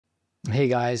Hey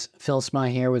guys, Phil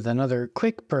Smy here with another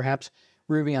quick, perhaps,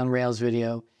 Ruby on Rails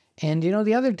video. And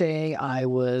the other day I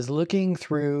was looking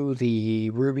through the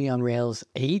Ruby on Rails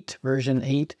 8, version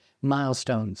 8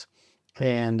 milestones.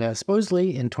 And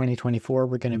supposedly in 2024,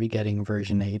 we're going to be getting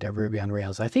version 8 of Ruby on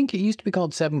Rails. I think it used to be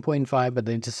called 7.5, but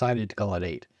they decided to call it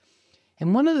 8.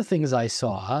 And one of the things I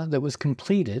saw that was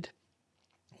completed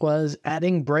was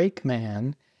adding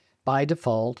Brakeman by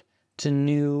default to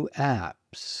new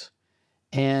apps.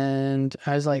 And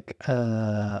I was like,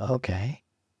 okay,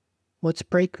 what's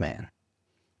Brakeman?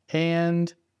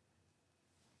 And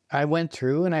I went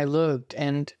through and I looked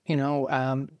and,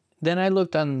 then I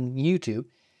looked on YouTube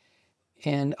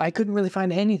and I couldn't really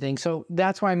find anything. So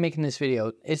that's why I'm making this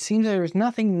video. It seems there was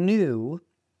nothing new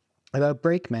about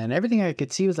Brakeman. Everything I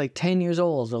could see was like 10 years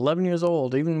old, 11 years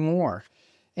old, even more.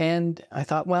 And I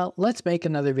thought, well, let's make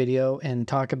another video and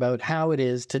talk about how it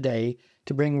is today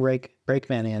to bring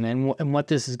Brakeman in and what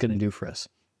this is going to do for us.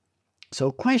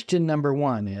 So question number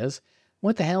one is,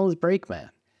 what the hell is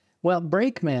Brakeman? Well,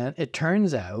 Brakeman, it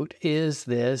turns out, is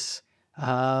this,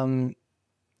 what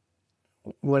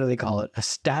do they call it? A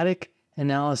static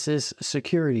analysis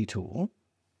security tool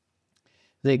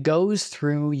that goes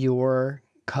through your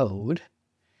code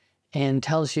and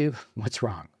tells you what's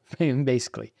wrong,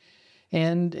 basically.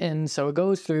 And so it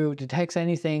goes through, detects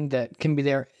anything that can be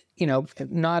there,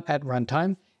 not at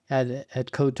runtime,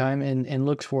 at code time, and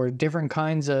looks for different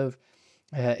kinds of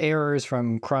errors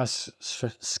from cross-site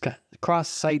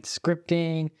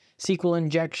scripting, SQL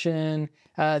injection,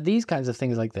 these kinds of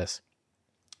things like this.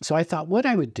 So I thought what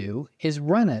I would do is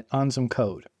run it on some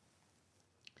code.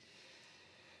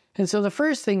 And so the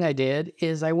first thing I did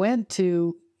is I went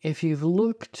to, if you've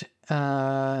looked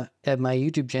at my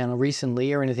YouTube channel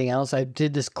recently or anything else, I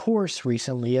did this course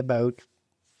recently about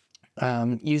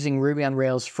using Ruby on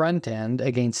Rails front end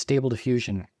against Stable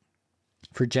Diffusion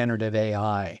for generative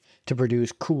AI to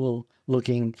produce cool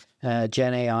looking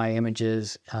Gen AI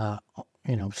images, so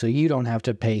you don't have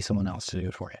to pay someone else to do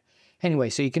it for you. Anyway,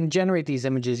 so you can generate these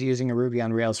images using a Ruby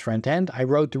on Rails front end. I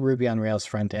wrote the Ruby on Rails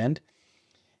front end,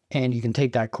 and you can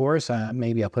take that course.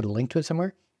 Maybe I'll put a link to it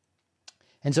somewhere.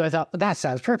 And so I thought, well, that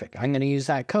sounds perfect. I'm going to use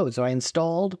that code. So I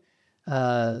installed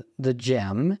the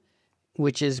gem,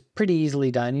 which is pretty easily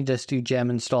done. You just do gem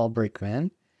install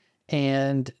Brakeman,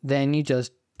 and then you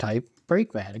just type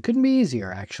Brakeman. It couldn't be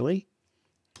easier, actually.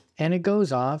 And it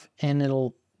goes off, and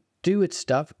it'll do its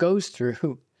stuff, goes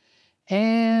through,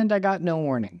 and I got no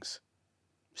warnings.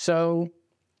 So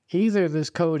either this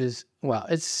code is, well,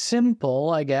 it's simple,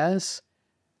 I guess,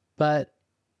 but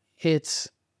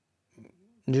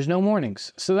there's no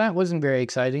warnings. So that wasn't very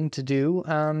exciting to do.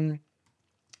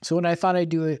 So what I thought I'd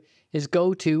do is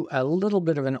go to a little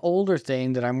bit of an older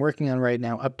thing that I'm working on right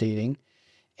now, updating.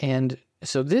 And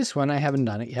so this one, I haven't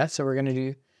done it yet. So we're going to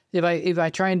do, if I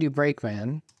try and do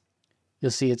Brakeman,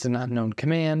 you'll see it's an unknown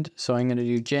command. So I'm going to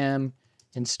do gem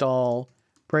install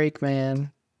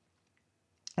Brakeman.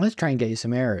 Let's try and get you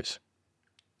some errors.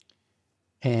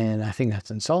 And I think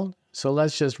that's installed. So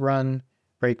let's just run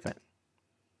Brakeman.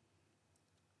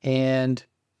 And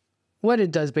what it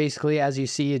does basically, as you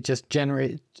see, it just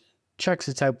chucks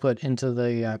its output into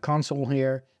the console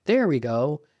here. There we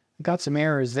go. I got some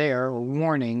errors there,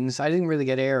 warnings. I didn't really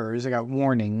get errors. I got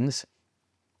warnings.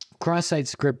 Cross-site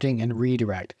scripting and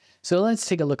redirect. So let's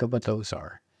take a look at what those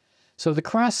are. So the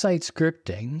cross-site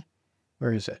scripting,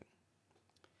 where is it?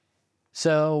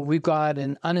 So we've got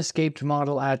an unescaped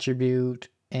model attribute,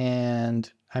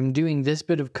 and I'm doing this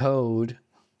bit of code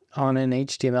on an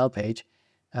HTML page.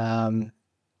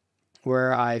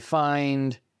 Where I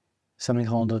find something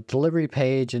called a delivery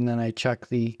page, and then I chuck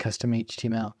the custom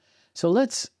HTML. So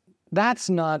that's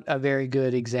not a very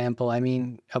good example,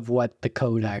 of what the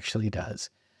code actually does.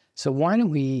 So why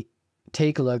don't we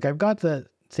take a look? I've got the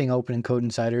thing open in Code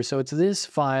Insider. So it's this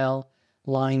file,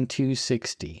 line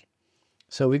 260.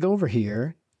 So we go over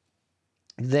here,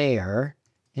 there,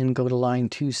 and go to line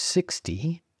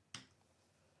 260.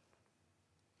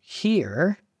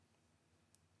 Here,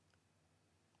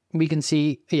 we can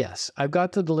see, yes, I've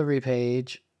got the delivery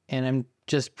page and I'm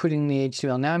just putting the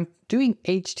HTML. Now I'm doing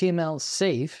HTML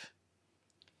safe,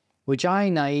 which I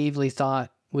naively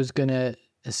thought was going to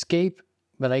escape,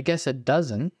 but I guess it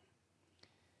doesn't.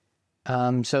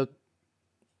 So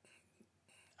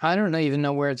I don't even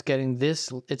know where it's getting this.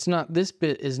 This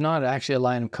bit is not actually a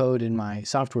line of code in my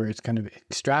software. It's kind of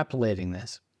extrapolating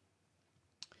this.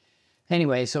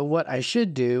 Anyway, so what I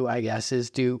should do, I guess, is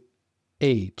do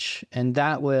H, and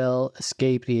that will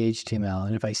escape the HTML.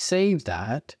 And if I save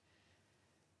that,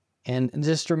 and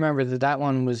just remember that that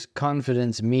one was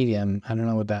confidence medium. I don't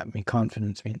know what that means.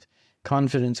 Confidence means.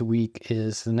 Confidence weak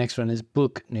is, the next one is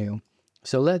book new.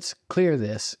 So let's clear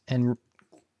this and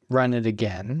run it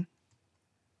again.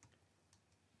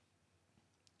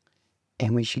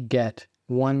 And we should get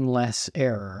one less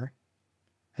error.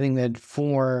 I think we had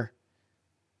 4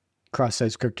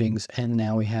 cross-site scriptings, and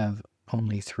now we have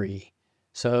only 3.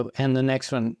 So, and the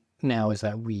next one now is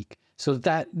that weak. So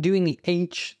that doing the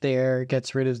H there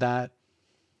gets rid of that.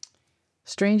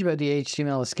 Strange about the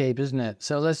HTML escape, isn't it?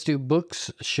 So let's do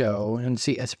books show and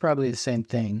see. It's probably the same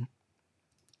thing.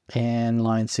 And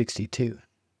line 62.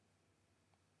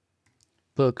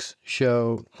 Books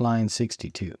show line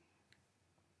 62.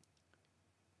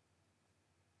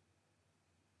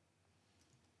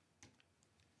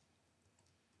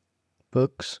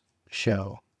 Books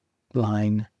show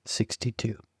line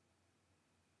 62.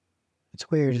 It's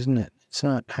weird, isn't it? It's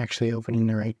not actually opening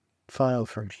the right file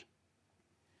for me.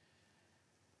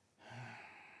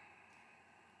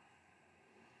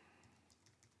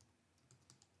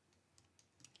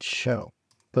 Show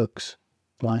books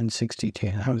line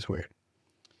 62. That was weird.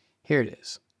 Here it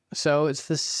is. So it's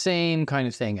the same kind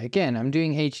of thing. Again, I'm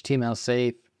doing HTML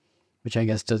safe, which I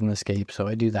guess doesn't escape. So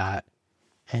I do that.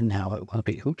 And now it will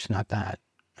be, oops, not that.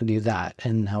 I do that,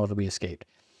 and now it'll be escaped.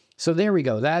 So there we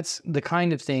go. That's the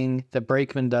kind of thing that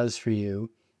Brakeman does for you.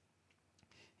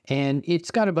 And it's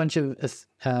got a bunch of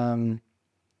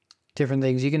different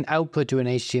things. You can output to an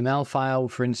HTML file,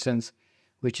 for instance,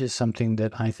 which is something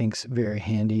that I think is very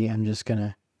handy. I'm just going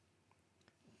to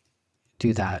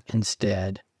do that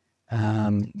instead.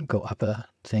 Go up a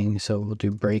thing. So we'll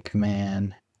do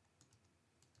brakeman.html.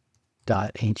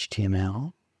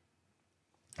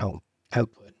 Oh,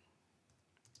 output.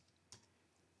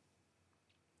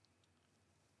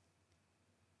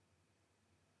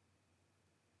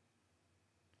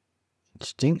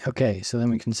 Interesting. Okay, so then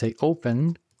we can say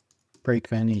open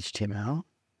Brakeman HTML.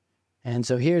 And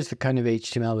so here's the kind of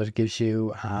HTML that it gives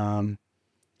you.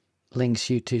 Links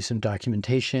you to some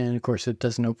documentation. Of course, it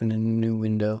doesn't open in a new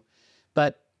window,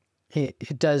 but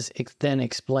it does then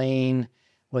explain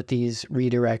what these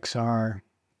redirects are.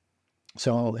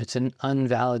 So it's an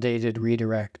unvalidated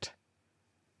redirect.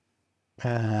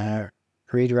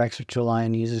 Redirects which rely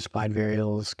on user-defined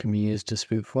variables can be used to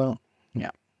spoof. Well, yeah.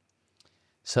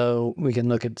 So we can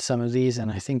look at some of these, and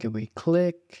I think if we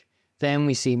click, then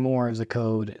we see more of the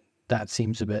code. That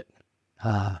seems a bit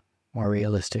more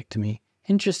realistic to me.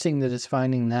 Interesting that it's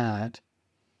finding that.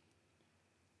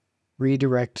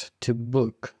 Redirect to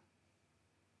book.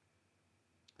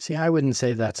 See, I wouldn't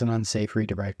say that's an unsafe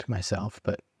redirect myself,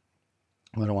 but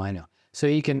what do I know? So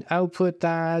you can output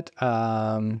that.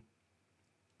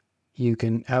 You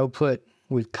can output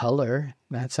with color.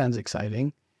 That sounds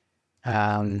exciting.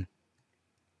 I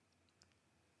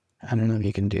don't know if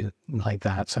you can do like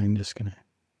that, so I'm just going to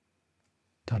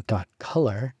dot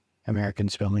color, American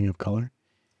spelling of color.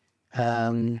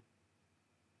 That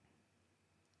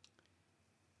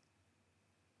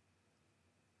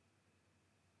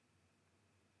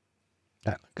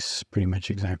looks pretty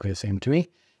much exactly the same to me.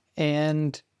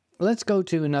 And let's go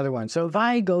to another one. So if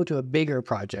I go to a bigger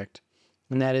project,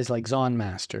 and that is like Zon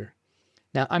Master.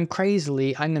 Now I'm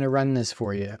going to run this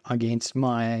for you against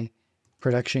my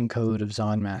production code of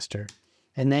Zon Master.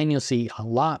 And then you'll see a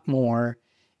lot more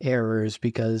errors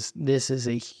because this is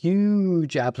a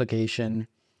huge application,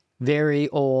 very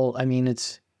old. I mean,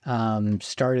 it's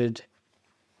started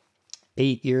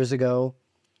 8 years ago.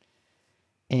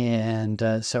 And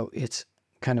so it's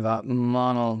kind of a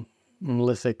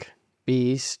monolithic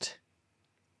beast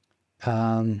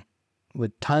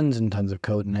with tons and tons of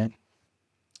code in it.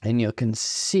 And you can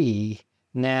see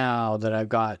now that I've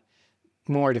got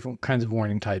more different kinds of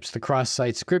warning types. The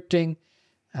cross-site scripting,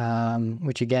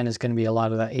 which again is going to be a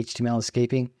lot of that HTML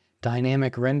escaping.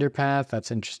 Dynamic render path,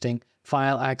 that's interesting.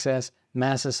 File access,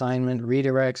 mass assignment,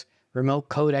 redirects, remote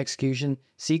code execution,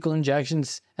 SQL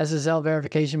injections, SSL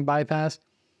verification bypass,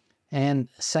 and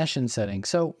session setting.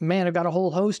 So, man, I've got a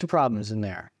whole host of problems in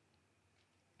there.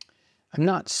 I'm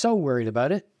not so worried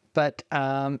about it, but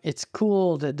it's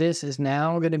cool that this is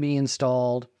now going to be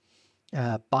installed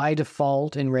by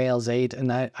default in Rails 8,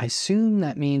 and I assume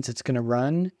that means it's going to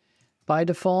run by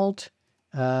default.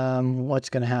 What's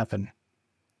going to happen?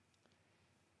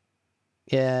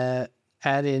 Add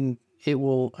in, it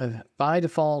will, by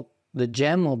default, the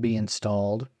gem will be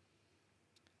installed.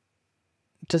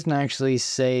 It doesn't actually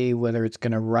say whether it's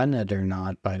going to run it or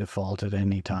not by default at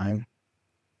any time.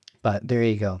 But there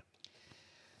you go.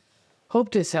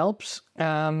 Hope this helps.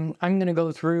 I'm going to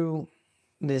go through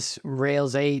this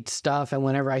Rails 8 stuff, and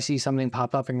whenever I see something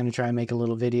pop up, I'm going to try and make a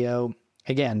little video.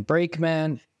 Again,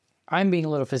 Brakeman, I'm being a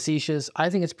little facetious. I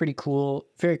think it's pretty cool,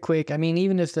 very quick. I mean,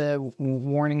 even if the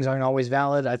warnings aren't always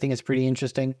valid, I think it's pretty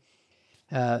interesting.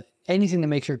 Anything that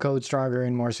makes your code stronger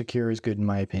and more secure is good in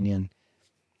my opinion.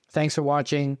 Thanks for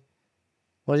watching.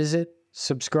 What is it?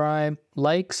 Subscribe,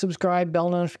 like, subscribe, bell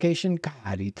notification.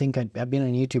 God, you'd think I've been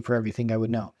on YouTube for everything I would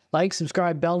know. Like,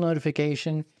 subscribe, bell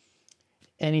notification.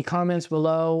 Any comments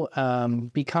below?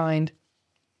 Be kind,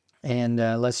 and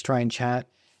let's try and chat.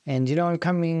 And you know, I'm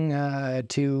coming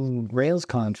to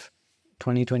RailsConf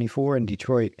 2024 in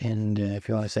Detroit. And if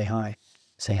you want to say hi,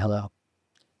 say hello.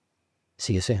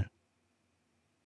 See you soon.